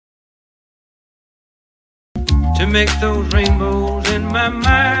to make those rainbows in my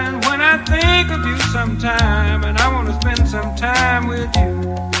mind when I think of you sometime, and I want to spend some time with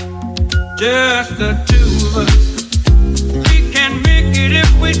you, just the two of us. We can make it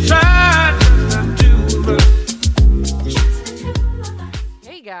if we try, just the two of us.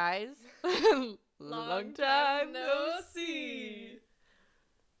 Hey guys. Long time no see.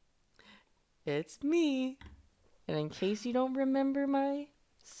 It's me. And in case you don't remember my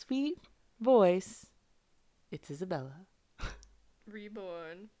sweet voice, it's Isabella.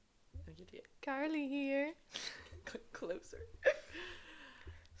 Reborn. Carlie here. Closer.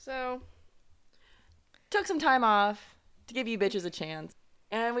 So, took some time off to give you bitches a chance.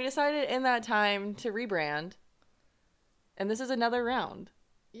 And we decided in that time to rebrand. And this is another round.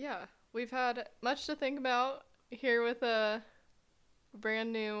 Yeah, we've had much to think about here with a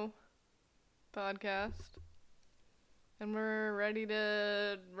brand new podcast. And we're ready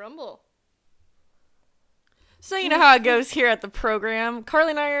to rumble. So you know how it goes here at the program.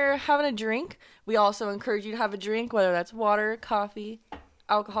 Carlie and I are having a drink. We also encourage you to have a drink, whether that's water, coffee,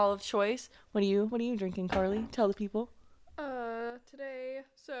 alcohol of choice. What are you drinking, Carlie? Tell the people. Today,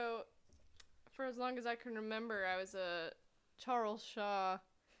 so for as long as I can remember, I was a Charles Shaw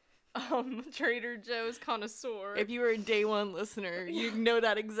Trader Joe's connoisseur. If you were a day one listener, you'd know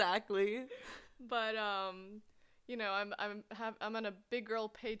that exactly. But you know, I'm on a big girl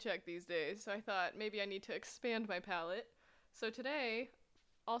paycheck these days, so I thought maybe I need to expand my palate. So today,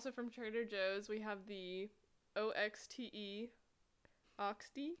 also from Trader Joe's, we have the OXTE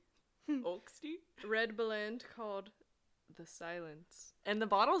red blend called The Silence. And the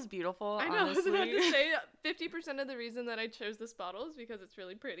bottle's beautiful, I know, honestly. I was about to say 50% of the reason that I chose this bottle is because it's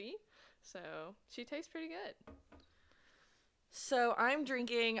really pretty. So, she tastes pretty good. So, I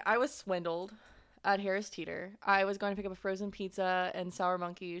was swindled at Harris Teeter. I was going to pick up a frozen pizza and Sour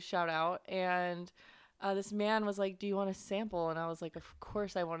Monkeys, shout out, and this man was like, do you want a sample? And I was like, of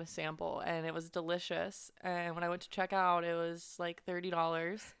course I want a sample, and it was delicious. And when I went to check out, it was like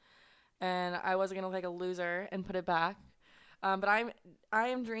 $30, and I wasn't gonna look like a loser and put it back. But I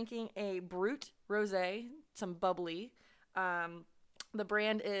am drinking a Brut Rosé, some bubbly. The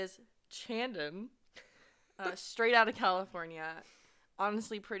brand is Chandon, straight out of California.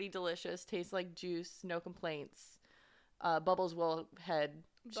 Honestly, pretty delicious. Tastes like juice. No complaints. Bubbles will head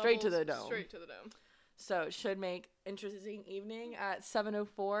straight to the dome. Straight to the dome. So it should make interesting evening at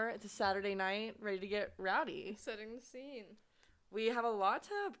 7:04. It's a Saturday night. Ready to get rowdy. Setting the scene. We have a lot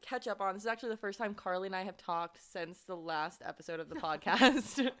to catch up on. This is actually the first time Carlie and I have talked since the last episode of the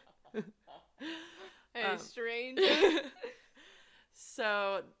podcast. Hey, stranger.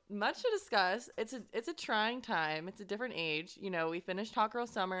 So much to discuss. It's a trying time. It's a different age. You know, we finished Hot Girl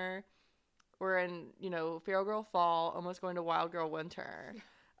Summer. We're in, Feral Girl Fall, almost going to Wild Girl Winter.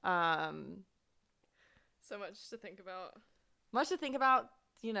 So much to think about. Much to think about.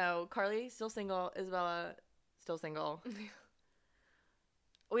 Carlie, still single. Isabella, still single.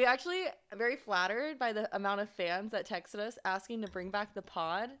 We actually are very flattered by the amount of fans that texted us asking to bring back the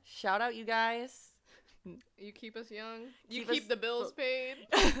pod. Shout out, you guys. You keep us young. You keep the bills paid.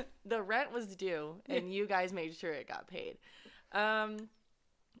 The rent was due, and you guys made sure it got paid.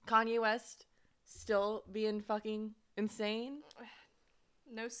 Kanye West still being fucking insane.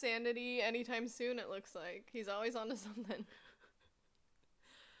 No sanity anytime soon, it looks like. He's always onto something.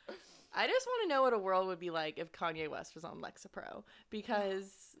 I just want to know what a world would be like if Kanye West was on Lexapro,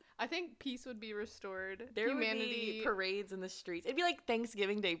 because I think peace would be restored. There would be parades in the streets. It'd be like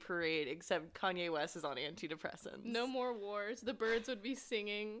Thanksgiving Day parade, except Kanye West is on antidepressants. No more wars. The birds would be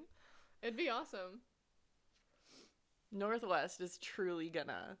singing. It'd be awesome. Northwest is truly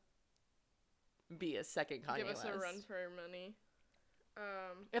gonna be a second Kanye West. Give us a run for our money.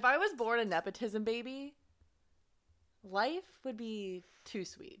 If I was born a nepotism baby, life would be too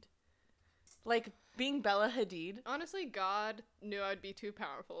sweet. Like being Bella Hadid. Honestly, God knew I'd be too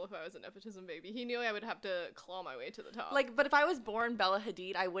powerful if I was a nepotism baby. He knew I would have to claw my way to the top. But if I was born Bella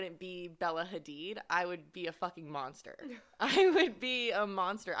Hadid, I wouldn't be Bella Hadid. I would be a fucking monster. I would be a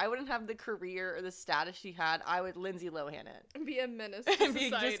monster. I wouldn't have the career or the status she had. I would Lindsay Lohan it. Be a menace to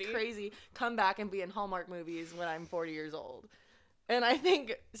society. Be just crazy. Come back and be in Hallmark movies when I'm 40 years old. And I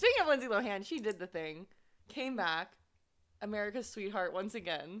think, speaking of Lindsay Lohan, she did the thing. Came back. America's sweetheart once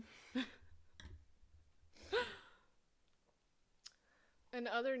again. In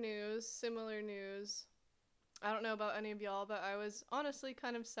other news, similar news, I don't know about any of y'all, but I was honestly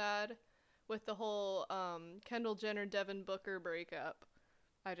kind of sad with the whole Kendall Jenner, Devin Booker breakup.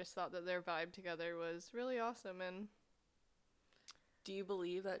 I just thought that their vibe together was really awesome. And do you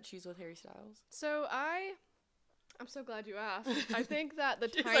believe that she's with Harry Styles? So I I'm so glad you asked. I think that the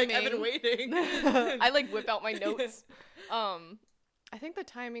She's timing... like, I've been waiting. I, like, whip out my notes. I think the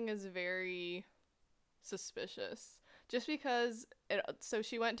timing is very suspicious. Just because... So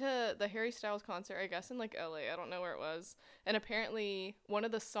she went to the Harry Styles concert, I guess, in, like, LA. I don't know where it was. And apparently, one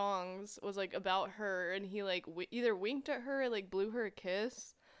of the songs was, like, about her, and he, like, either winked at her or, like, blew her a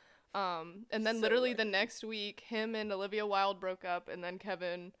kiss. And then so literally the next week, him and Olivia Wilde broke up, and then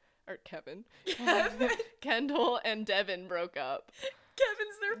Kendall and Devin broke up.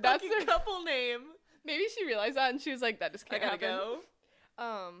 Kevin's their fucking couple name. Maybe she realized that, and she was like, that just can't happen. Go.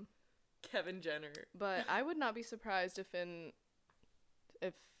 Kevin Jenner. But I would not be surprised if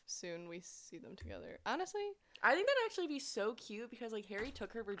soon we see them together. Honestly, I think that'd actually be so cute because, like, Harry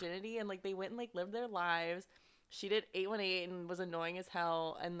took her virginity and, like, they went and, like, lived their lives. She did 818 and was annoying as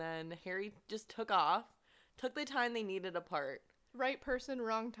hell, and then Harry just took the time they needed apart. Right person,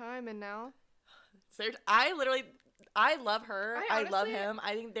 wrong time, and now? I love her. I love him.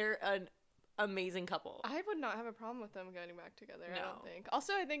 I think they're an amazing couple. I would not have a problem with them getting back together, No. I don't think.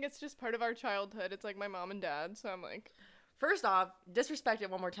 Also, I think it's just part of our childhood. It's like my mom and dad, so I'm like... First off, disrespect it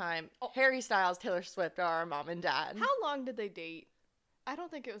one more time. Oh. Harry Styles, Taylor Swift are our mom and dad. How long did they date? I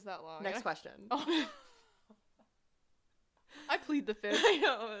don't think it was that long. Next question. Oh. I plead the fifth. I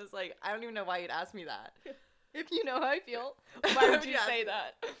know. I was like, I don't even know why you'd ask me that. If you know how I feel, why would you say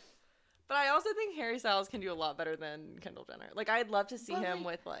that? But I also think Harry Styles can do a lot better than Kendall Jenner. Like, I'd love to see him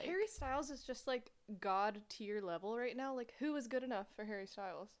with, like... Harry Styles is just, like, God tier level right now. Like, who is good enough for Harry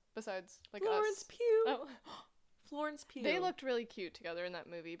Styles? Besides, like, Florence us. Pugh. Oh. Florence Pugh. They looked really cute together in that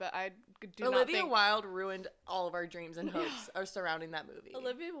movie, but I do Olivia not think... Wilde ruined all of our dreams and hopes surrounding that movie.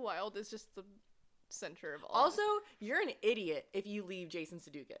 Olivia Wilde is just the center of all. Also, you're an idiot if you leave Jason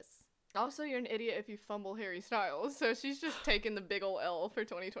Sudeikis. Also, you're an idiot if you fumble Harry Styles. So she's just taking the big ol' L for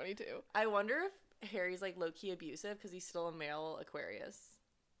 2022. I wonder if Harry's, like, low-key abusive because he's still a male Aquarius.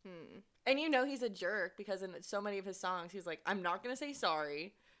 And you know he's a jerk because in so many of his songs, he's like, I'm not going to say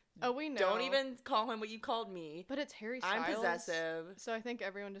sorry. Oh, we know. Don't even call him what you called me. But it's Harry Styles. I'm possessive. So I think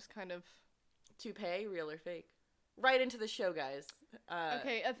everyone just kind of... Toupee, real or fake? Right into the show, guys.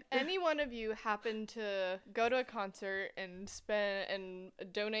 Okay, if any one of you happen to go to a concert and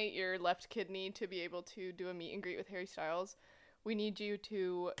donate your left kidney to be able to do a meet and greet with Harry Styles, we need you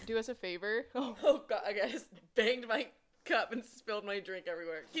to do us a favor. Oh God, I just banged my cup and spilled my drink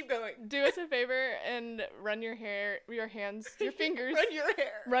everywhere. Keep going. Do us a favor and run your fingers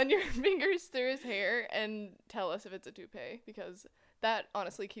Run your fingers through his hair and tell us if it's a toupee, because that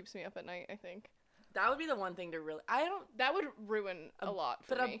honestly keeps me up at night, I think. That would be the one thing to really... That would ruin a lot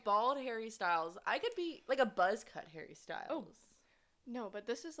for me. But a bald Harry Styles... I could be... Like a buzz cut Harry Styles. Oh. No, but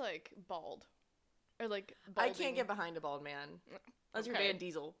this is like bald. Or like balding. I can't get behind a bald man. Unless Okay. you're Van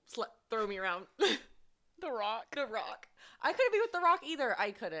Diesel. Throw me around. The Rock. The Rock. I couldn't be with The Rock either.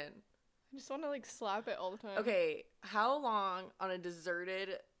 I couldn't. I just want to like slap it all the time. Okay, how long on a deserted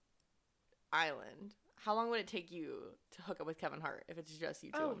island... How long would it take you to hook up with Kevin Hart if it's just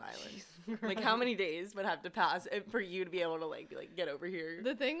you two on the island? Like, how many days would have to pass for you to be able to, like, be like, get over here?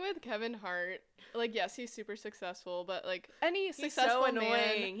 The thing with Kevin Hart, like, yes, he's super successful, but, like, any successful so annoying.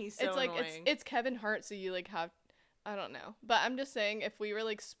 man... He's so like, annoying. It's Kevin Hart, so you, like, have... I don't know. But I'm just saying, if we were,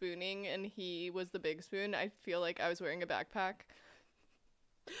 like, spooning and he was the big spoon, I feel like I was wearing a backpack.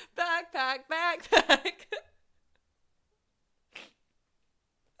 Backpack.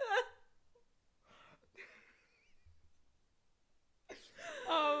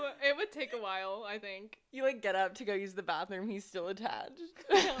 It would take a while, I think. You, like, get up to go use the bathroom, he's still attached.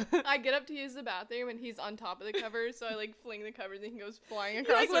 I get up to use the bathroom, and he's on top of the covers, so I, like, fling the covers, and he goes flying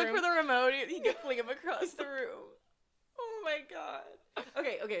across the room. Look for the remote, he can fling him across the room. Oh, my God.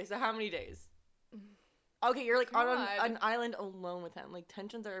 Okay, so how many days? Okay, you're, like, on an island alone with him. Like,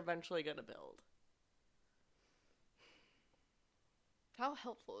 tensions are eventually gonna build. How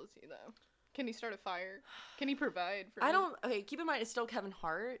helpful is he, though? Can he start a fire? Can he provide for Okay, keep in mind, it's still Kevin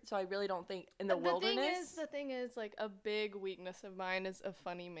Hart, so I really don't think in the wilderness. The thing is, like, a big weakness of mine is a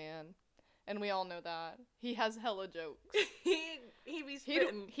funny man. And we all know that. He has hella jokes. He'd be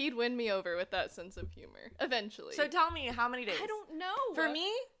spitting. He'd win me over with that sense of humor. Eventually. So tell me, how many days? I don't know. For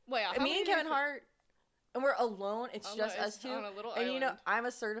me? Wait, me and Kevin Hart, and we're alone, it's just us two. On a little and island. you know, I'm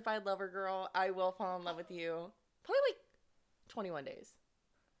a certified lover girl. I will fall in love with you. Probably like 21 days.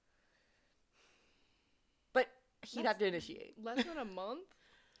 But he'd have to initiate. Less than a month?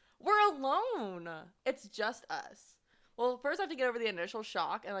 We're alone. It's just us. Well, first I have to get over the initial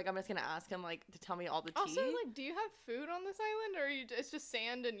shock, and, like, I'm just gonna ask him, like, to tell me all the tea. Also, like, do you have food on this island, or it's just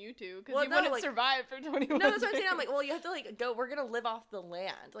sand and you two? Because Well, you no, wouldn't like- survive for 21 No, that's what I'm saying. days. I'm like, well, you have to, like, go. We're gonna live off the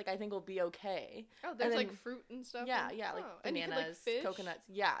land. Like, I think we'll be okay. Oh, there's, then- like, fruit and stuff? Yeah, and- yeah, like oh, and you bananas, could, like, fish? coconuts.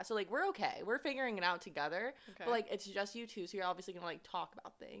 Yeah, so, like, we're okay. We're figuring it out together. Okay. But, like, it's just you two, so you're obviously gonna, like, talk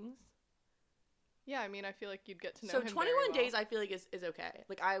about things. Yeah, I mean, I feel like you'd get to know So him 21 very well. days, I feel like is okay.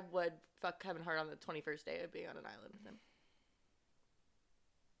 Like, I would fuck Kevin Hart on the 21st day of being on an island with him.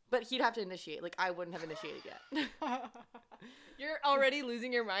 But he'd have to initiate. Like, I wouldn't have initiated yet. You're already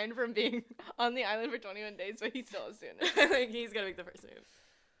losing your mind from being on the island for 21 days, but he still has to it. Like, he's gonna make the first move.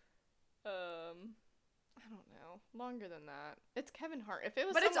 I don't know. Longer than that. It's Kevin Hart. If it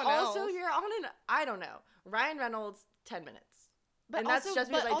was But it's someone also, else, you're on an, I don't know. Ryan Reynolds, 10 minutes. but and that's also-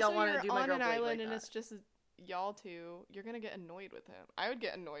 just because but I don't also want to you're do my on girl an Blake island like and that. it's just y'all two. You're gonna get annoyed with him. I would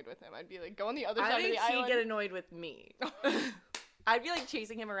get annoyed with him. I'd be like, go on the other I side of think the he'd island. get annoyed with me. I'd be, like,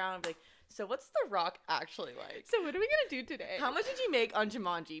 chasing him around and be like, so what's The Rock actually like? So what are we gonna do today? How much did you make on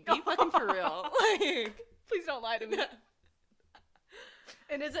Jumanji? Be fucking for real. Like, Please don't lie to me.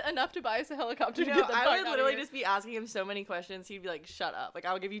 And is it enough to buy us a helicopter to no, get the fuck I would out of literally here? just be asking him so many questions. He'd be like, shut up. Like,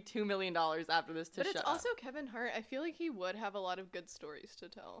 I'll give you $2 million after this to But shut it's up. also Kevin Hart. I feel like he would have a lot of good stories to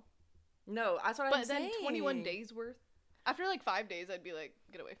tell. No, that's what I'm But saying. then 21 days worth. After like 5 days, I'd be like,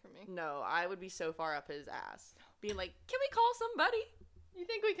 get away from me. No, I would be so far up his ass. Being like, can we call somebody? You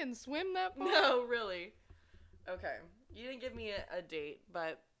think we can swim that far? No, really. Okay. You didn't give me a date,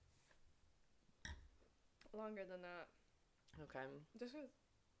 but Longer than that. okay. Just with,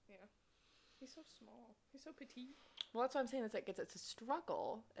 yeah. He's so small. He's so petite. Well, that's what I'm saying. It's like it's a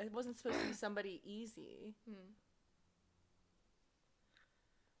struggle. It wasn't supposed to be somebody easy.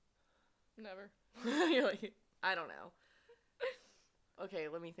 Never. You're like, I don't know. Okay,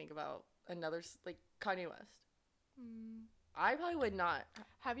 let me think about another, like, Kanye West. I probably would not.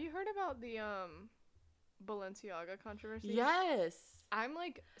 Have you heard about the Balenciaga controversy? Yes. I'm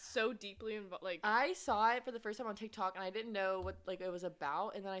like so deeply involved. Like, I saw it for the first time on TikTok, and I didn't know what, like, it was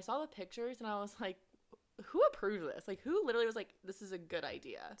about. And then I saw the pictures, and I was like, who approved this? Like, who literally was like, this is a good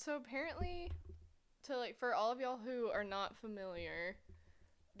idea? so apparently, to like for all of y'all who are not familiar,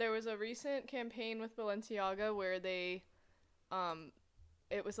 there was a recent campaign with Balenciaga where they,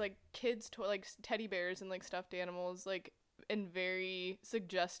 it was like kids like teddy bears and like stuffed animals, like in very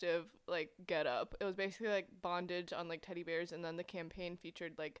suggestive like get up. It was basically like bondage on like teddy bears, and then the campaign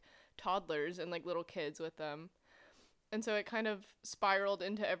featured like toddlers and like little kids with them. And so it kind of spiraled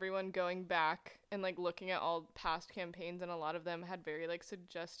into everyone going back and like looking at all past campaigns, and a lot of them had very like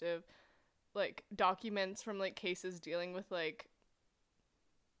suggestive like documents from like cases dealing with like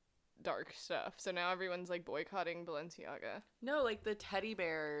dark stuff. So now everyone's like boycotting Balenciaga. No, like, the teddy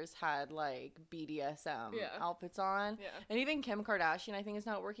bears had, like, BDSM Yeah. outfits on. Yeah. And even Kim Kardashian, I think, is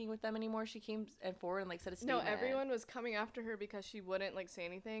not working with them anymore. She came forward and, like, said a No, statement. everyone was coming after her because she wouldn't like say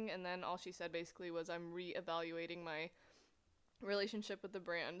anything, and then all she said basically was, I'm reevaluating my relationship with the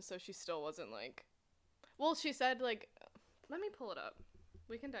brand. So she still wasn't like, well, she said like, let me pull it up.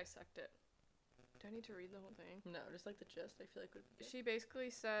 We can dissect it. Do I need to read the whole thing? No, just, like, the gist, I feel like would be good. She basically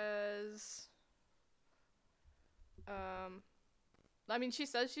says, I mean, she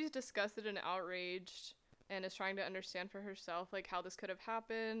says she's disgusted and outraged and is trying to understand for herself, like, how this could have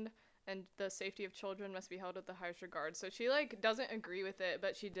happened, and the safety of children must be held with the highest regard. So she, like, doesn't agree with it,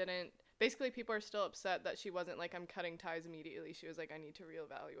 but she didn't, basically people are still upset that she wasn't like, I'm cutting ties immediately. She was like, I need to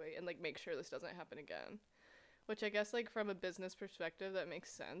reevaluate and, like, make sure this doesn't happen again. Which I guess, like, from a business perspective, that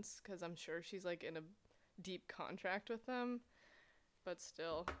makes sense, because I'm sure she's, like, in a deep contract with them. But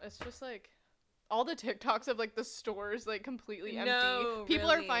still, it's just, like, all the TikToks of, like, the stores, like, completely empty. No, People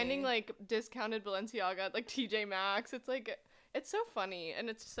really? are finding, like, discounted Balenciaga at, like, TJ Maxx. It's, like, it's so funny, and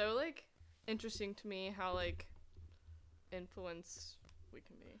it's so, like, interesting to me how, like, influenced we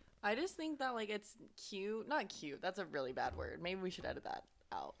can be. I just think that, like, it's cute. Not cute. That's a really bad word. Maybe we should edit that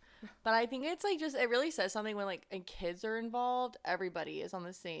out. But I think it's, like, just, it really says something when, like, and kids are involved, everybody is on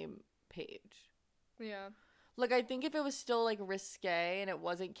the same page. Yeah. Like, I think if it was still, like, risque and it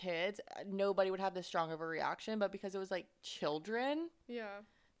wasn't kids, nobody would have this strong of a reaction. But because it was, like, children Yeah.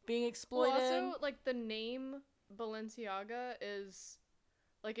 being Well, exploited. also, like, the name Balenciaga is,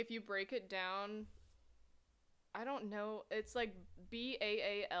 like, if you break it down, I don't know, it's, like,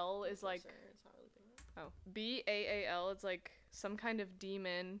 B-A-A-L is, like, B-A-A-L is, like, some kind of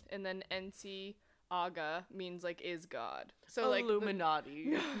demon, and then Aga means, like, is God. So, like,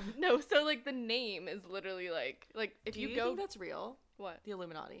 Illuminati. no, so, like, the name is literally, like, if Do you you go... think that's real? What? The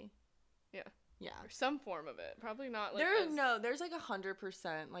Illuminati. Yeah. Yeah. Or some form of it. Probably not, like, There's like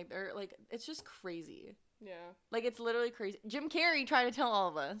 100%. Like, they're, like, it's just crazy. Yeah. Like, it's literally crazy. Jim Carrey tried to tell all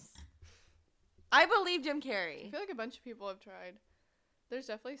of us. I believe Jim Carrey. I feel like a bunch of people have tried. There's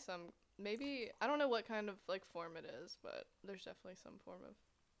definitely some, maybe, I don't know what kind of, like, form it is, but there's definitely some form of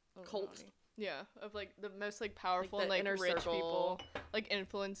Cult. Illuminati. Yeah, of, like, the most, like, powerful Like, the and, like, inner rich circle. people. Like,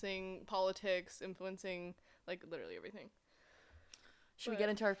 influencing politics, influencing, like, literally everything. Should we get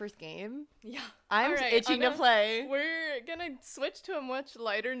into our first game? Yeah. I'm Alright, itching to play. We're gonna switch to a much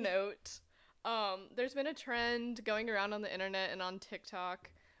lighter note. There's been a trend going around on the internet and on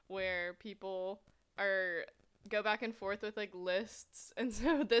TikTok where people go back and forth with, like, lists. And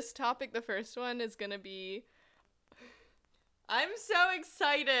so this topic, the first one, is gonna be... I'm so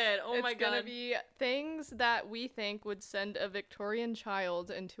excited. Oh my god. It's gonna be things that we think would send a Victorian child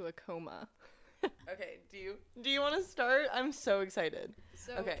into a coma. Okay, do you want to start? I'm so excited.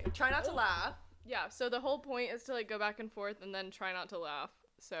 So, Okay, try not to laugh. Yeah, so the whole point is to, like, go back and forth and then try not to laugh.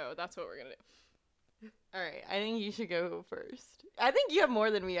 So that's what we're gonna do. All right, I think you should go first. I think you have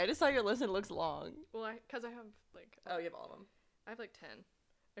more than me. I just saw your list and it looks long. Well, because I have, like... Oh, you have all of them. I have, like, 10.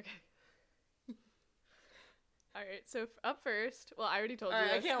 Okay. Alright, so up first... Well, I already told you All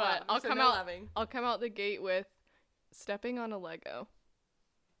right, this, I can't but laugh. I'll so come no out... laughing. I'll come out the gate with stepping on a Lego.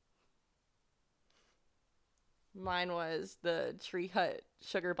 Mine was the Tree Hut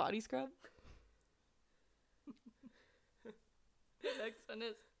Sugar Body Scrub. The next one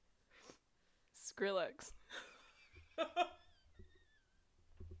is Skrillex.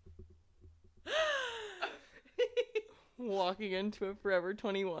 Walking into a Forever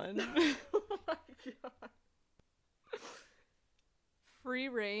 21. Oh my god. Free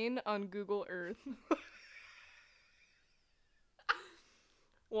reign on Google Earth.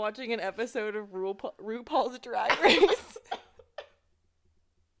 Watching an episode of RuPaul's Drag Race.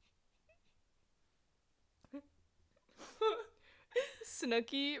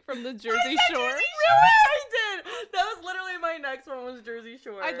 Snooki from the Jersey Shore. Jersey Shore! I did! That was literally my next one was Jersey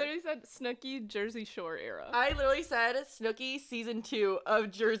Shore. I literally said Snooki Jersey Shore era. I literally said Snooki season 2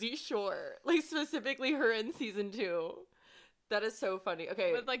 of Jersey Shore. Like, specifically her in season 2. That is so funny.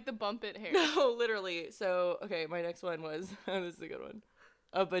 Okay. With, like, the bump it hair. No, literally. So, okay, my next one was, this is a good one.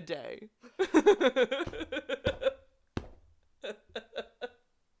 A bidet. That's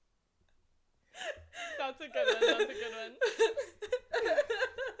a good one. That's a good one.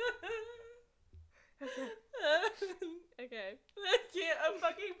 Okay. I can't. A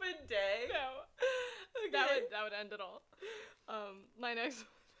fucking bidet. No. Okay. That would end it all. My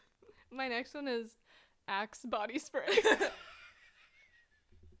next one is Axe body spray.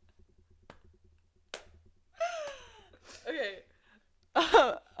 Okay.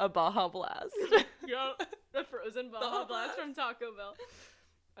 A Baja Blast. Yo, the frozen Baja Blast from Taco Bell.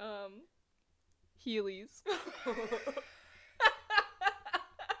 Heelys.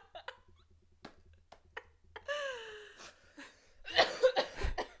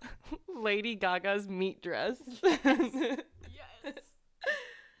 Lady Gaga's meat dress. Yes.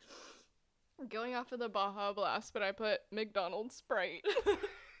 Going off of the Baja Blast, but I put McDonald's Sprite.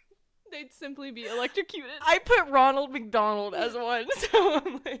 They'd simply be electrocuted. I put Ronald McDonald as one, so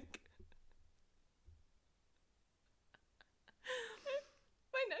I'm like...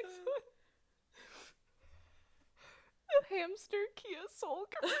 My next one. Hamster Kia Soul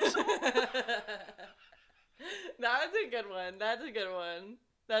commercial. That's a good one. That's a good one.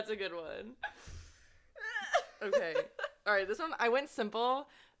 That's a good one. Okay. All right, this one, I went simple.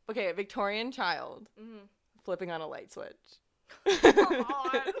 Okay, a Victorian child flipping on a light switch. Come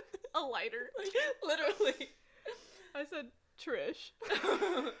on. A lighter. Like, literally. I said Trish.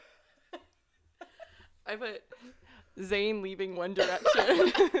 I put Zayn leaving One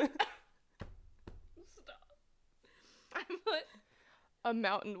Direction. Stop. I put a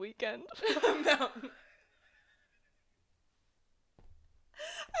mountain weekend. Mountain.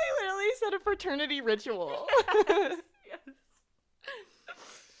 I literally said a fraternity ritual. Yes.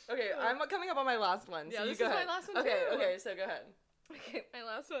 Okay, I'm coming up on my last one. So Yeah, you this go is ahead. my last one Okay, too. okay, so go ahead. Okay, my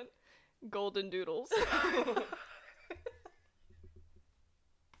last one. Golden Doodles. Golden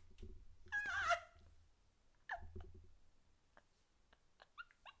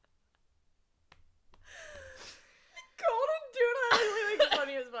Doodle is really like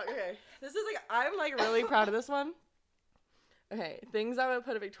funny as fuck. Okay, this is like I'm like really proud of this one. Okay, things I would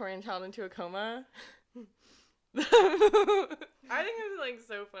put a Victorian child into a coma. I think this is like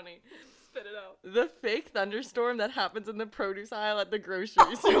so funny. Spit it out. The fake thunderstorm that happens in the produce aisle at the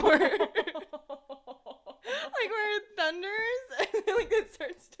grocery store. Like where it thunders and then like it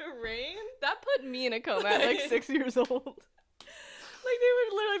starts to rain. That put me in a coma at like 6 years old. Like they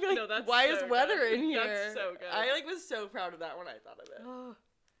would literally be like, No, that's "Why so is weather good. in here?" That's so good. I like was so proud of that when I thought of it.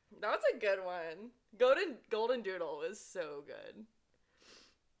 That was a good one. Golden Doodle was so good.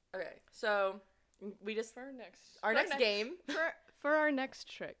 Okay, so we just For our next game. For our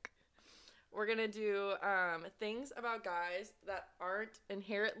next trick. We're gonna do things about guys that aren't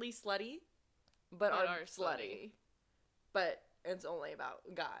inherently slutty, but are slutty. But it's only about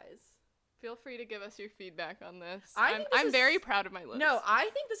guys. Feel free to give us your feedback on this. I'm very proud of my list. No, I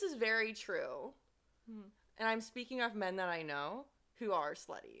think this is very true. And I'm speaking of men that I know who are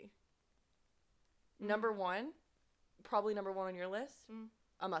slutty. Number one on your list,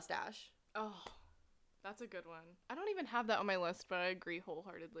 a mustache. Oh, that's a good one. I don't even have that on my list, but I agree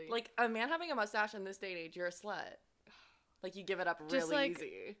wholeheartedly. Like, a man having a mustache in this day and age, you're a slut. Like, you give it up just, really like,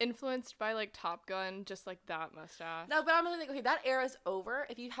 easy. Influenced by, like, Top Gun, just, like, that mustache. No, but I'm gonna think, okay, that era's over.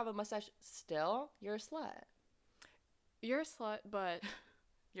 If you have a mustache still, you're a slut. You're a slut, but...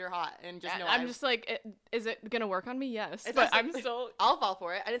 You're hot, and just know I'm just like, is it gonna work on me? Yes, it's but also, I'm still... I'll fall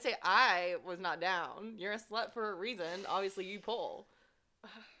for it. I didn't say I was not down. You're a slut for a reason. Obviously, you pull.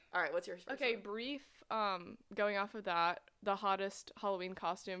 All right, what's yours first? Okay, one? brief, going off of that, the hottest Halloween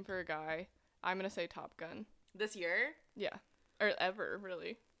costume for a guy, I'm gonna say Top Gun. This year? Yeah. Or ever,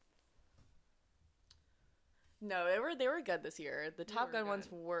 really. No, they were good this year. The Top Gun ones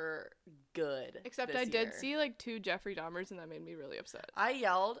were good. Except I did see, like, 2 Jeffrey Dahmers, and that made me really upset. I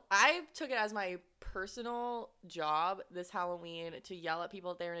yelled. I took it as my personal job this Halloween to yell at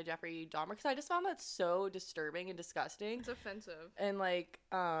people if they were in a Jeffrey Dahmer, because I just found that so disturbing and disgusting. It's offensive. And, like,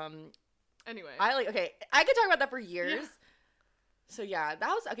 Anyway. I could talk about that for years. Yeah. So, yeah, that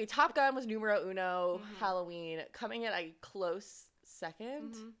was, okay, Top Gun was numero uno, Halloween. Coming in a close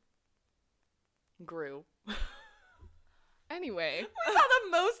second, Gru. Anyway. I saw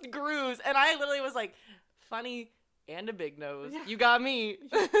the most Grus, and I literally was like, funny and a big nose. You got me.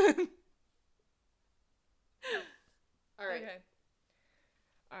 All right. Okay.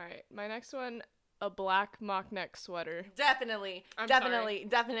 All right. My next one, a black mock neck sweater. Definitely. Definitely.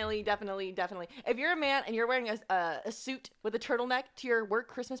 If you're a man and you're wearing a suit with a turtleneck to your work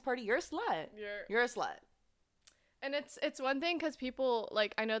Christmas party, you're a slut. You're a slut. And it's one thing because people,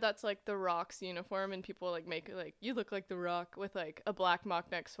 like, I know that's, like, The Rock's uniform, and people, like, make it, like, you look like The Rock with, like, a black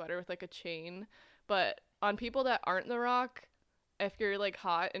mock neck sweater with, like, a chain. But on people that aren't The Rock, if you're, like,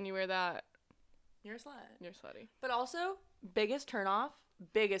 hot and you wear that, you're a slut. You're slutty. But also, biggest turnoff,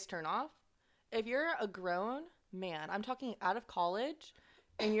 if you're a grown man, I'm talking out of college,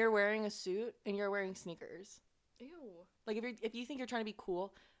 and you're wearing a suit and you're wearing sneakers. Ew. Like, if you think you're trying to be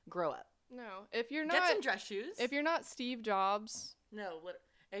cool, grow up. No, if you're not... Get some dress shoes. If you're not Steve Jobs... No,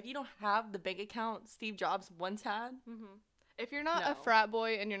 if you don't have the bank account Steve Jobs once had... If you're not a frat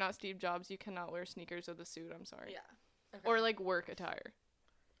boy and you're not Steve Jobs, you cannot wear sneakers with a suit, I'm sorry. Yeah. Okay. Or, like, work attire.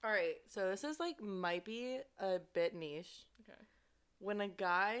 Alright, so this is, like, might be a bit niche. Okay. When a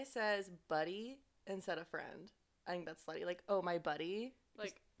guy says buddy instead of friend, I think that's slutty. Like, oh, my buddy.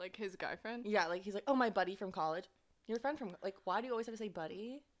 Like his guy friend? Yeah, like, he's like, oh, my buddy from college. Your friend from, like, why do you always have to say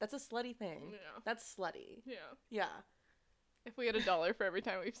buddy? That's a slutty thing. Yeah. That's slutty. Yeah. Yeah. If we had $1 for every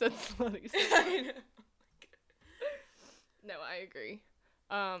time we've said slutty. I know. No, I agree.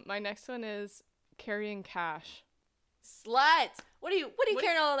 My next one is carrying cash. Slut! What are you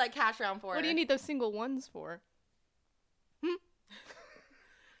carrying all that cash around for? What do you need those single ones for?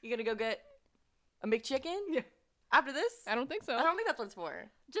 You gonna go get a McChicken? Yeah. After this? I don't think so. I don't think that's what it's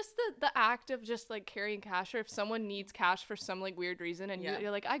for. Just the act of just, like, carrying cash, or if someone needs cash for some, like, weird reason, and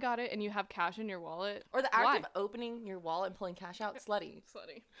you're like, I got it, and you have cash in your wallet. Or the act of opening your wallet and pulling cash out. Slutty.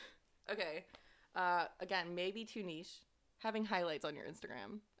 Slutty. Okay. Again, maybe too niche. Having highlights on your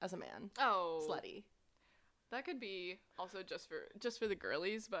Instagram as a man. Oh. Slutty. That could be also just for the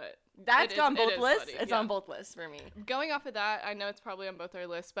girlies, but that's on both lists. It's on both lists for me. Going off of that, I know it's probably on both our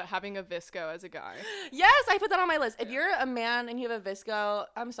lists, but having a Visco as a guy. Yes, I put that on my list. If you're a man and you have a Visco,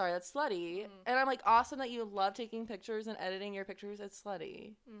 I'm sorry, that's slutty. And I'm like, awesome that you love taking pictures and editing your pictures. It's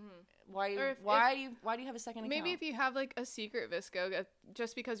slutty. Why do you have a second account? Maybe if you have, like, a secret Visco,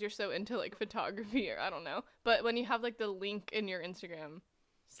 just because you're so into, like, photography, or I don't know. But when you have, like, the link in your Instagram,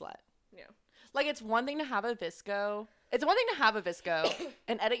 slut. Yeah. Like, it's one thing to have a Visco.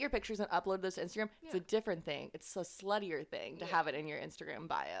 And edit your pictures and upload those to Instagram. Yeah. It's a different thing. It's a sluttier thing to have it in your Instagram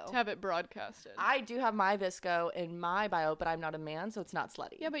bio. To have it broadcasted. I do have my Visco in my bio, but I'm not a man, so it's not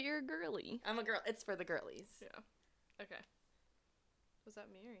slutty. Yeah, but you're a girly. I'm a girl. It's for the girlies. Yeah. Okay. Was that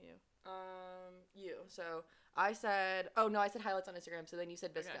me or you? You. So I said highlights on Instagram, so then you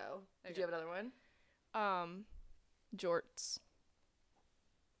said Visco. Okay. Did you have another one? Jorts.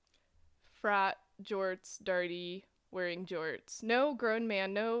 Frat, jorts, dirty, wearing jorts. No grown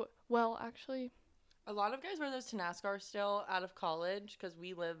man, no... Well, actually... A lot of guys wear those to NASCAR still out of college because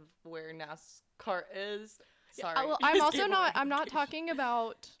we live where NASCAR is. Sorry. Yeah, well, I'm not talking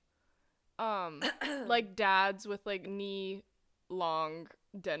about like dads with like knee long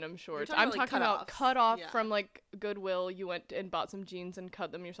denim shorts. I'm talking about cut off from like Goodwill. You went and bought some jeans and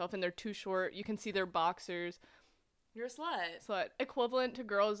cut them yourself and they're too short. You can see their boxers. You're a slut. Slut. Equivalent to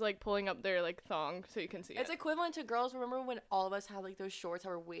girls like pulling up their like thong so you can see It's equivalent to girls. Remember when all of us had like those shorts that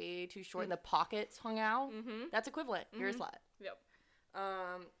were way too short and the pockets hung out? Mm-hmm. That's equivalent. You're a slut. Yep.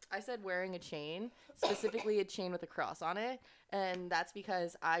 I said wearing a chain, specifically a chain with a cross on it, and that's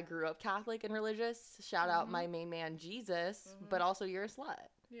because I grew up Catholic and religious. Shout out my main man Jesus, but also you're a slut.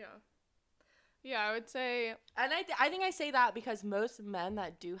 Yeah. Yeah, I would say. And I think I say that because most men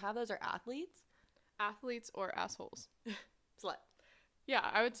that do have those are athletes. Athletes or assholes. Slut. Yeah,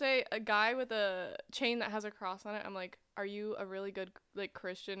 I would say a guy with a chain that has a cross on it, I'm like, are you a really good like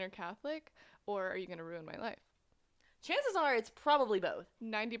Christian or Catholic, or are you going to ruin my life? Chances are it's probably both.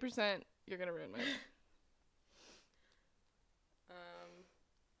 90% you're going to ruin my life.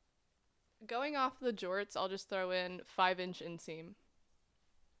 Going off the jorts, I'll just throw in 5-inch inseam.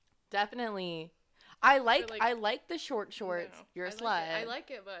 Definitely. I like the short shorts. No, You're a slut. I like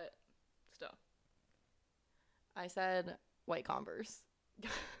it, but still. I said white Converse.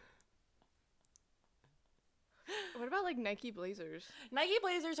 What about like Nike Blazers? Nike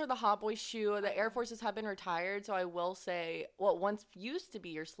Blazers are the hot boy shoe. The Air Forces have been retired, so I will say what once used to be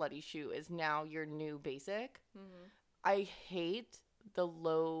your slutty shoe is now your new basic. Mm-hmm. I hate the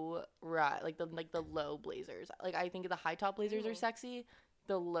low the low blazers. Like I think the high top blazers are sexy.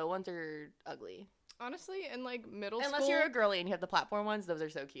 The low ones are ugly. Honestly, in like middle school, unless you're a girly and you have the platform ones, those are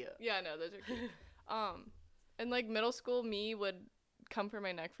so cute. Yeah, no, those are cute. In like middle school, me would come for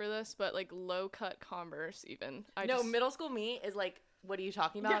my neck for this, but like low cut Converse even. Middle school me is like, what are you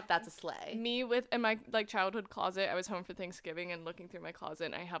talking about? Yeah. That's a sleigh. Me in my like childhood closet, I was home for Thanksgiving and looking through my closet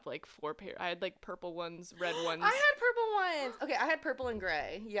and I have like 4 pair. I had like purple ones, red ones. I had purple ones. Okay, I had purple and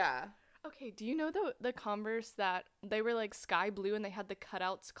gray. Yeah. Okay, do you know the Converse that they were like sky blue and they had the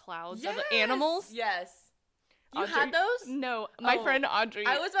cutouts clouds of animals? Yes. You Audrey. had those? No, my friend Audrey.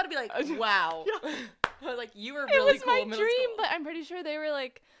 I was about to be like, wow. Yeah. I was like, you were really cool. It was cool my dream, but I'm pretty sure they were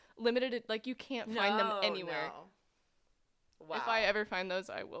like limited. Like you can't find them anywhere. No. Wow. If I ever find those,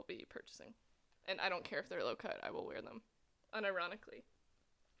 I will be purchasing, and I don't care if they're low cut. I will wear them, unironically.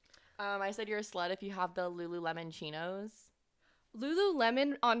 I said you're a slut if you have the Lululemon chinos.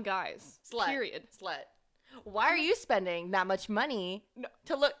 Lululemon on guys. Slut. Period. Slut. Why are you spending that much money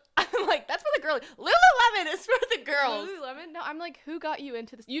to look? I'm like, that's for the girls. Lululemon is for the girls. Lululemon? No, I'm like, who got you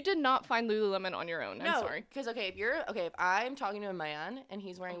into this? You did not find Lululemon on your own. I'm sorry. Because if I'm talking to a man and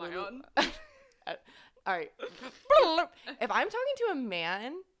he's wearing Lululemon. All right. If I'm talking to a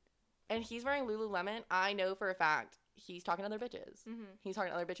man and he's wearing Lululemon, I know for a fact he's talking to other bitches. Mm-hmm. He's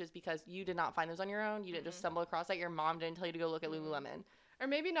talking to other bitches because you did not find those on your own. You didn't just stumble across that. Your mom didn't tell you to go look at Lululemon. Or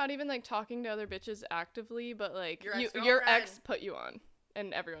maybe not even like talking to other bitches actively, but like your ex put you on,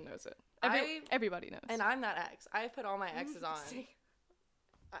 and everyone knows it. Everybody knows. And I'm that ex. I've put all my exes on,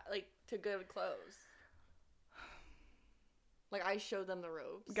 like to good clothes. Like I showed them the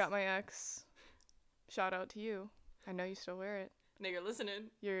ropes. Got my ex. Shout out to you. I know you still wear it. Now you're listening.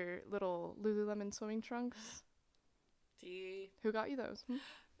 Your little Lululemon swimming trunks. Who got you those?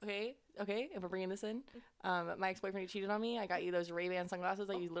 Okay, if we're bringing this in, my ex-boyfriend who cheated on me, I got you those Ray-Ban sunglasses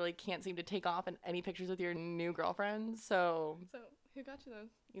that you literally can't seem to take off in any pictures with your new girlfriend, so who got you those?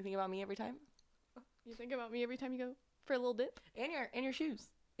 You think about me every time? You think about me every time you go for a little dip? And your shoes.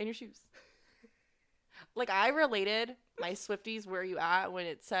 Like, I related my Swifties Where You At when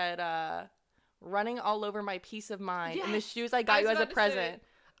it said, running all over my peace of mind, and the shoes I got you as a present.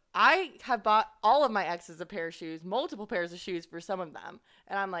 I have bought all of my exes a pair of shoes, multiple pairs of shoes for some of them.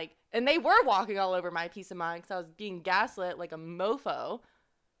 And I'm like, and they were walking all over my peace of mind because I was being gaslit like a mofo.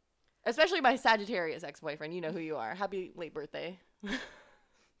 Especially my Sagittarius ex-boyfriend. You know who you are. Happy late birthday.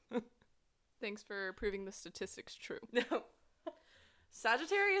 Thanks for proving the statistics true. No.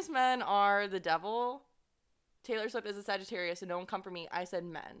 Sagittarius men are the devil. Taylor Swift is a Sagittarius, so don't come for me. I said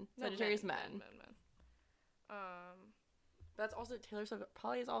men. Sagittarius men. That's also Taylor Swift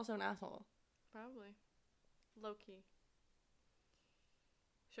probably is also an asshole. Probably. Low key.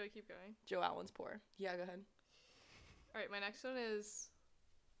 Should we keep going? Joe Allen's poor. Yeah, go ahead. Alright, my next one is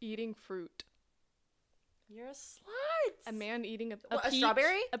eating fruit. You're a slut. A man eating a peach,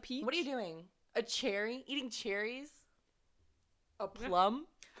 strawberry? A peach? What are you doing? A cherry? Eating cherries? A plum?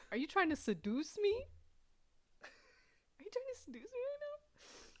 Are you trying to seduce me? Are you trying to seduce me right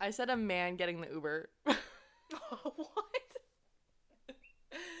now? I said a man getting the Uber. What?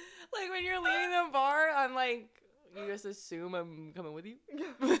 Like, like when you're leaving the bar, I'm like, you just assume I'm coming with you.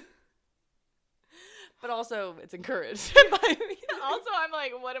 But also, it's encouraged by me. Also, I'm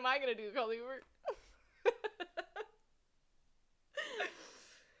like, what am I gonna do? Call Uber?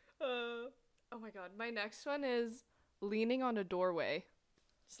 Oh my god. My next one is leaning on a doorway.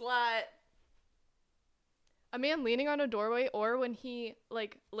 Slut. A man leaning on a doorway, or when he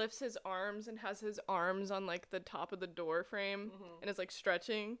like lifts his arms and has his arms on like the top of the door frame and is like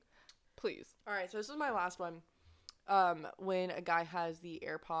stretching. Please. All right, so this is my last one. When a guy has the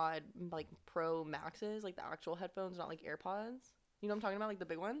AirPod like Pro Maxes, like the actual headphones, not like AirPods. You know what I'm talking about, like the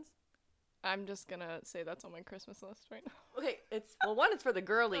big ones? I'm just gonna say that's on my Christmas list right now. Okay, it's one, it's for the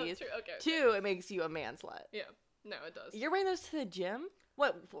girlies. Oh, true. Okay. Two, it makes you a man slut. Yeah. No, it does. You're wearing those to the gym?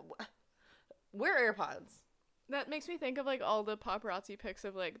 What? Wear AirPods. That makes me think of like all the paparazzi pics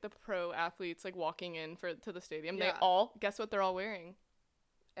of like the pro athletes like walking in to the stadium. Yeah. They all, guess what they're all wearing?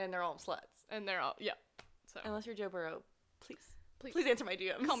 And they're all sluts. And they're all, yeah. So Unless you're Joe Burrow, please answer my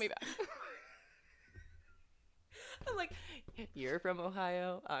DMs. call me back. I'm like, you're from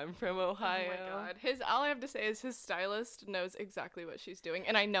Ohio. I'm from Ohio. Oh my god. All I have to say is his stylist knows exactly what she's doing,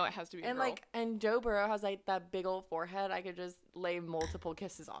 and I know it has to be a And girl. and Joe Burrow has like that big old forehead I could just lay multiple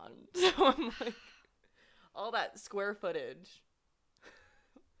kisses on. So I'm like, all that square footage.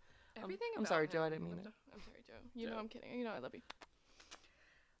 Everything I'm about sorry, him. Joe. I didn't mean it. I'm sorry, Joe. You know Joe. I'm kidding. You know I love you.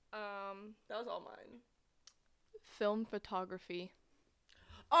 That was all mine. Film photography.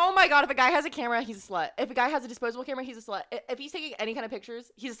 Oh my god, if a guy has a camera, he's a slut. If a guy has a disposable camera, he's a slut. If he's taking any kind of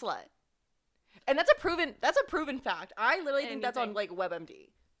pictures, he's a slut. And that's a proven fact. I literally think that's on like WebMD.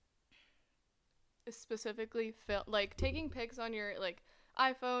 Specifically like taking pics on your like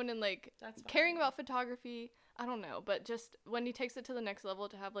iPhone and like That's fine. caring about photography. I don't know, but just when he takes it to the next level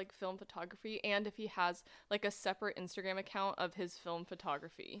to have like film photography, and if he has like a separate Instagram account of his film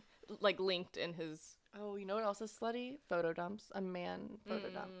photography like linked in his. Oh, you know what else is slutty? Photo dumps. A man photo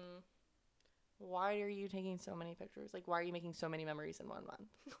dump. Why are you taking so many pictures? Like, why are you making so many memories in 1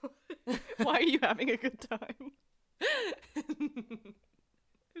 month? Why are you having a good time?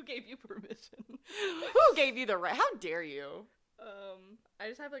 Who gave you permission? Who gave you the right? How dare you? I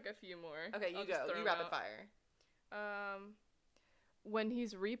just have like a few more. Okay, you go. You rapid fire. When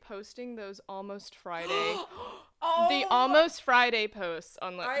he's reposting those Almost Friday, Oh, the Almost Friday posts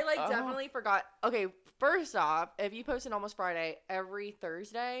on like. I definitely forgot. Okay, first off, if you post an Almost Friday every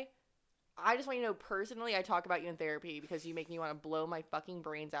Thursday, I just want you to know personally, I talk about you in therapy because you make me want to blow my fucking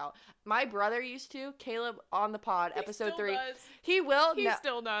brains out. My brother used to. Caleb on the pod, episode 3. Does. He will. He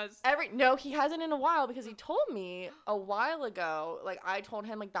still does. No, he hasn't in a while because he told me a while ago. Like I told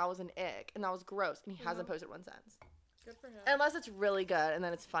him like that was an ick and that was gross, and he hasn't posted one since. Good for him. Unless it's really good and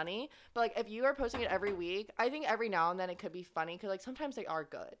then it's funny. But like if you are posting it every week, I think every now and then it could be funny because like sometimes they are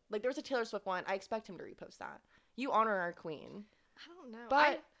good. Like there was a Taylor Swift one. I expect him to repost that. You honor our queen. I don't know.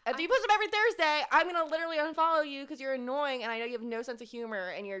 But if you post them every Thursday, I'm gonna literally unfollow you because you're annoying and I know you have no sense of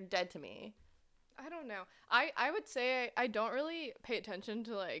humor and you're dead to me. I don't know. I would say I don't really pay attention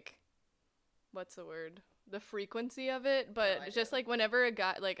to like, what's the word? The frequency of it, but just like whenever a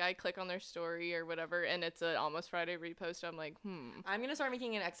guy like I click on their story or whatever and it's an Almost Friday repost, I'm like, I'm gonna start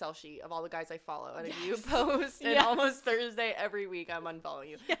making an Excel sheet of all the guys I follow, and if you post an Yes. Almost Thursday every week, I'm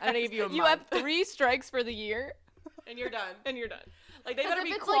unfollowing you. Yes. I'm gonna give you a month. You have 3 strikes for the year, and you're done. and you're done. Like they 'Cause better if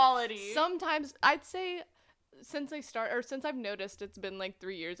be it's, quality. Like, sometimes I'd say since I've noticed it's been like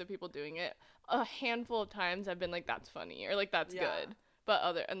 3 years of people doing it, a handful of times I've been like, that's funny or like that's good. But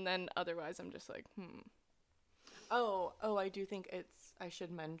otherwise I'm just like, Oh, I do think I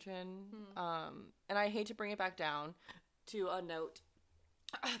should mention, and I hate to bring it back down to a note.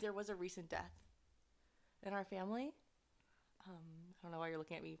 There was a recent death in our family. I don't know why you're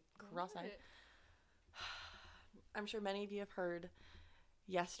looking at me cross-eyed. I'm sure many of you have heard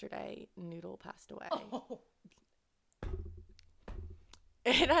yesterday Noodle passed away. Oh.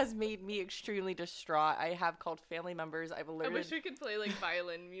 It has made me extremely distraught. I have called family members. I've alerted. I wish we could play like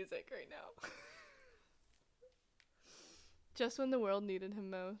violin music right now. Just when the world needed him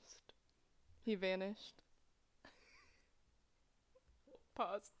most, he vanished.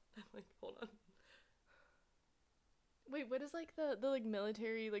 Pause. Like, hold on. Wait, what is like the like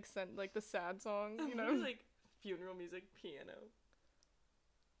military like like the sad song? You know, like funeral music, piano.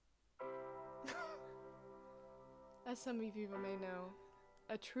 As some of you may know,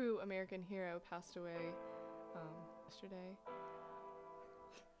 a true American hero passed away yesterday.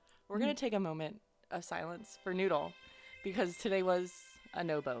 We're gonna take a moment of silence for Noodle. Because today was a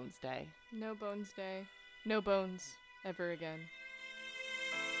no bones day. No bones day. No bones ever again.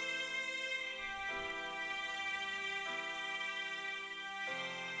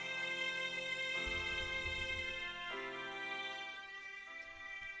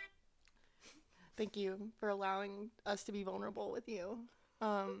 Thank you for allowing us to be vulnerable with you.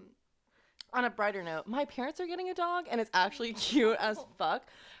 On a brighter note, my parents are getting a dog, and it's actually cute as fuck.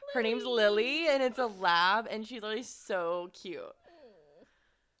 Her name's Lily, and it's a lab, and she's literally so cute.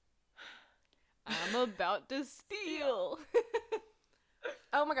 I'm about to steal.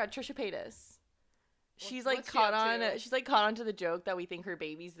 Oh my god, Trisha Paytas. She's like What's she caught up on. to? She's like caught onto the joke that we think her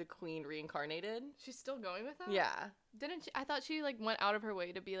baby's the queen reincarnated. She's still going with that? Yeah. Didn't she? I thought she like went out of her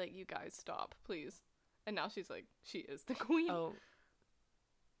way to be like, you guys stop, please. And now she's like, she is the queen. Oh.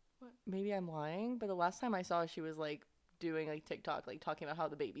 What? Maybe I'm lying, but the last time I saw her, she was like doing like TikTok, like talking about how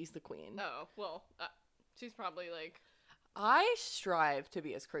the baby's the queen. Oh, well, she's probably like... I strive to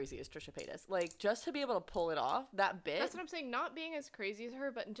be as crazy as Trisha Paytas. Like, just to be able to pull it off, that bit. That's what I'm saying. Not being as crazy as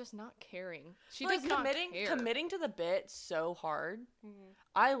her, but just not caring. She like, does not care. committing to the bit so hard. Mm-hmm.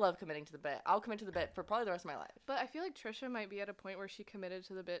 I love committing to the bit. I'll commit to the bit for probably the rest of my life. But I feel like Trisha might be at a point where she committed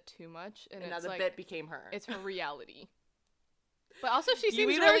to the bit too much, and now it's the like, bit became her. it's her reality. But also, she you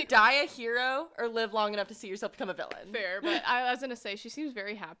seems either really die a hero or live long enough to see yourself become a villain. fair. But I was gonna say she seems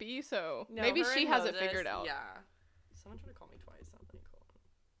very happy, so No, maybe her she and has it Moses, figured out. Yeah. Someone tried to call me twice. Something cool.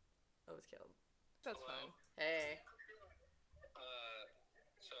 Oh, it's killed. That's Hello. fine. Hey.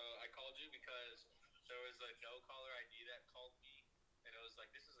 So I called you because there was a no caller ID that called me, and it was like,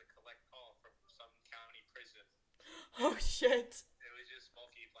 this is a collect call from some county prison. Oh shit. It was just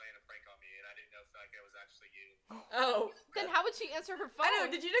Smokey playing a prank on me, and I didn't know if like it was actually you. Oh. Then how would she answer her phone? I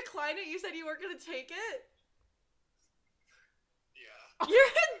know. Did you decline it? You said you weren't gonna take it. Yeah.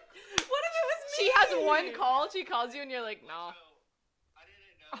 You're. What if it was me? She has one call. She calls you, and you're like, no. So I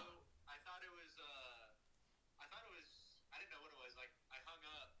didn't know. I thought it was. I didn't know what it was. Like I hung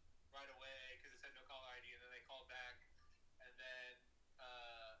up right away because it said no caller ID, and then they called back, and then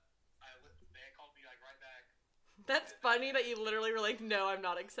they called me like right back. That's funny that you literally were like, no, I'm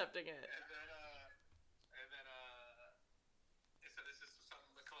not accepting it. And then it said this is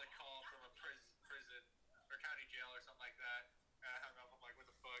something to collect call from a prison or county jail or something like that. And I hung up. I'm like, what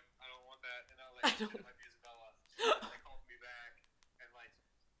the fuck? I don't want that. And I was like, it might be Isabella. And they called me back and like,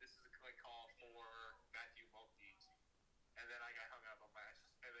 this is a collect call for Matthew Mulkey. And then I got hung up on my.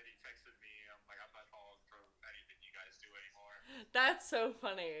 And then he texted me. I'm like, I'm not calling for anything you guys do anymore. That's so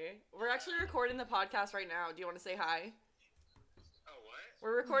funny. We're actually recording the podcast right now. Do you want to say hi? Oh, what?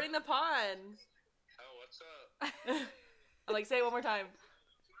 We're recording the pod. Oh, what's up? I'm like, say it one more time.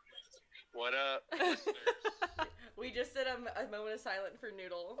 What up, listeners? We just did a moment of silence for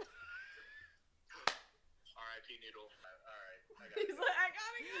Noodle. R.I.P. Noodle. Alright, I got He's like, I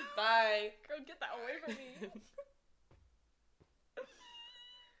gotta go. Bye. Girl, get that away from me.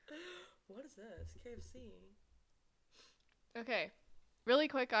 What is this? KFC. Okay. Really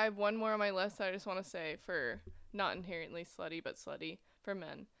quick, I have one more on my list that I just want to say for not inherently slutty, but slutty for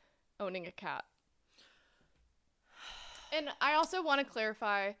men. Owning a cat. And I also want to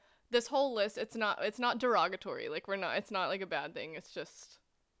clarify this whole list, it's not derogatory. Like it's not like a bad thing. It's just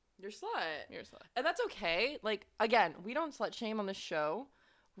You're slut. you're a slut. And that's okay. Like, again, we don't slut shame on the show.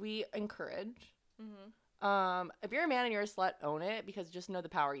 We encourage. Mm-hmm. If you're a man and you're a slut, own it, because just know the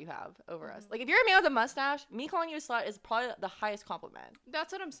power you have over us. Like, if you're a man with a mustache, me calling you a slut is probably the highest compliment.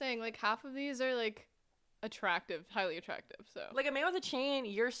 That's what I'm saying. Like half of these are like attractive, highly attractive. So Like, a man with a chain,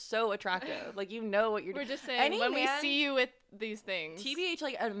 you're so attractive. Like, you know what you're we're doing. just saying Any when we man- see you with these things. TBH,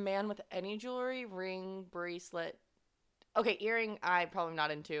 like, a man with any jewelry, ring, bracelet. Okay, earring, I'm probably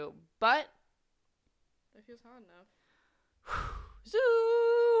not into, but If he was hot enough.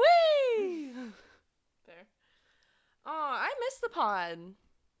 Zoo-wee! There. Oh, I miss the pod.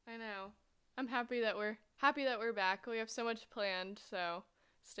 I know. I'm happy that we're back. We have so much planned, so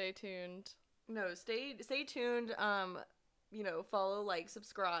stay tuned. No, stay tuned. Follow, like,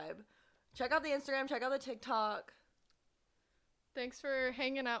 subscribe. Check out the Instagram, check out the TikTok. Thanks for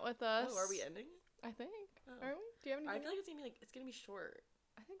hanging out with us. Oh, are we ending? I think. Oh. Are we? Do you have anything? I feel like it's gonna be short.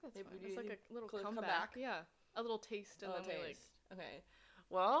 I think that's Maybe fine. we It's do like a little come comeback. back. Yeah. A little taste and then we like Okay.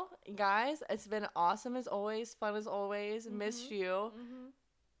 Well, guys, it's been awesome as always, fun as always. Miss you.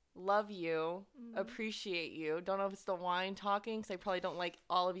 Love you. Appreciate you. Don't know if it's the wine talking, because I probably don't like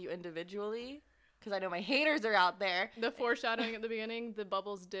all of you individually, because I know my haters are out there. the foreshadowing at the beginning, the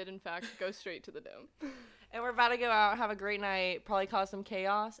bubbles did in fact go straight to the dome. And we're about to go out, have a great night, probably cause some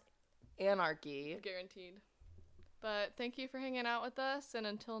chaos, anarchy. Guaranteed. But thank you for hanging out with us, and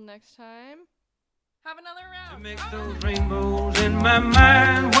until next time. Have another round. To make those rainbows in my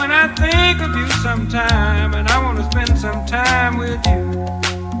mind when I think of you sometime, and I want to spend some time with you,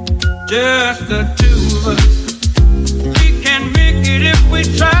 just the two of us.